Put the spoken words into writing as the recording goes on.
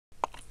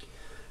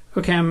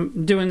Okay,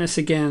 I'm doing this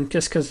again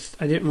just because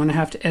I didn't want to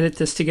have to edit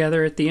this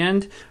together at the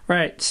end. All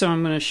right, so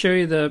I'm going to show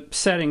you the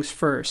settings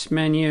first.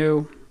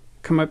 Menu,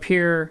 come up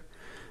here.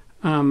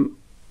 My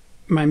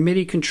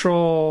MIDI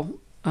control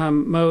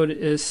mode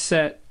is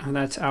set. Oh,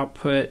 that's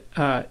output.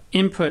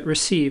 Input,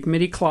 receive,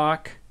 MIDI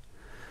clock.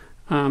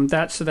 So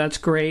that's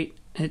great.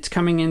 It's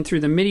coming in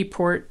through the MIDI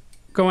port,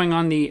 going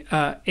on the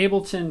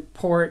Ableton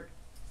port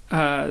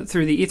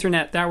through the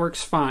Ethernet. That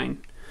works fine.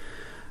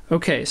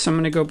 Okay, so I'm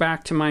going to go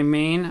back to my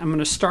main. I'm going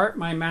to start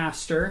my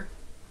master.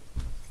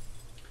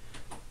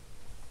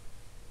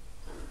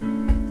 All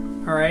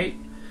right,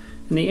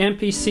 and the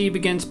MPC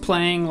begins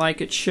playing like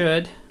it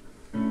should.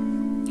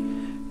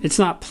 It's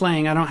not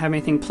playing, I don't have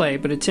anything play,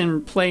 but it's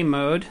in play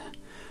mode.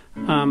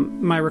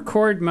 My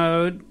record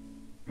mode,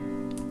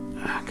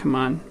 come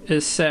on,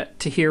 is set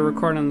to here,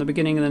 record on the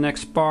beginning of the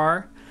next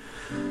bar.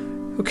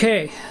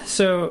 Okay,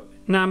 so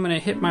now I'm going to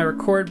hit my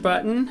record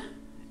button,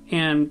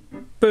 and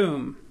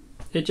boom.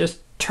 It just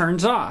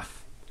turns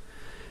off.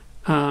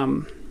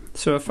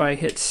 So if I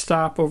hit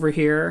stop over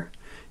here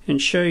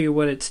and show you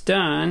what it's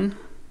done,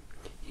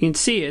 you can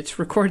see it's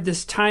recorded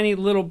this tiny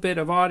little bit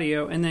of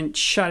audio and then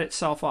shut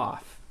itself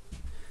off.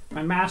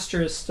 My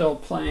master is still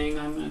playing.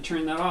 I'm going to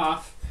turn that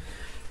off.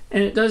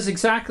 And it does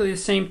exactly the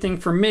same thing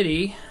for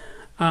MIDI.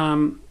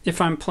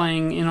 If I'm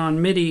playing in on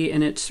MIDI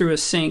and it's through a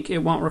sync, it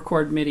won't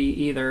record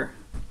MIDI either.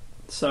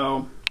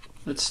 So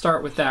let's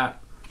start with that.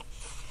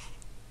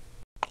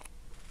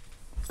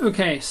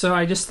 Okay, so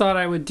I just thought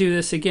I would do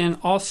this again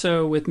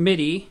also with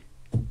MIDI.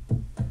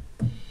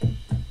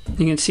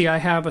 You can see I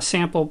have a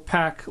sample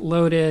pack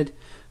loaded.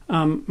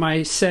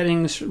 My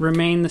settings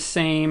remain the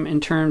same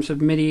in terms of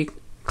MIDI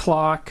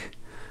clock.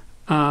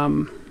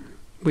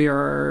 We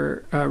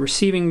are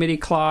receiving MIDI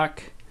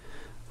clock.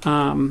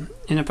 And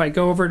if I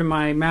go over to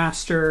my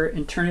master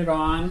and turn it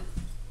on,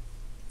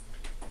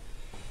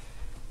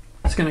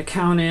 it's going to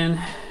count in.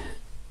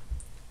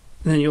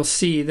 Then you'll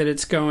see that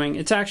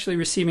it's actually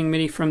receiving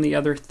MIDI from the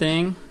other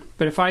thing.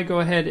 But if I go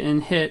ahead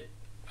and hit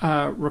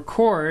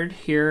record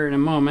here in a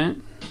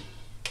moment,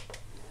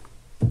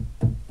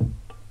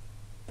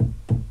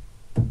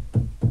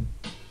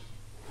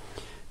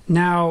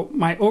 now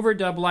my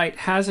overdub light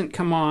hasn't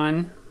come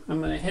on.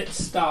 I'm going to hit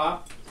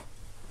stop,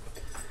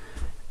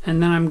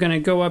 and then I'm going to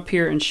go up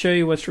here and show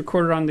you what's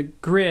recorded on the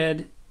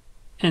grid,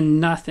 and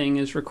nothing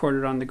is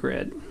recorded on the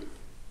grid.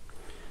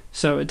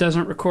 So it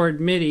doesn't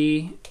record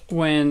MIDI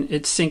when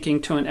it's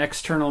syncing to an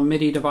external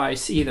MIDI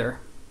device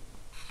either.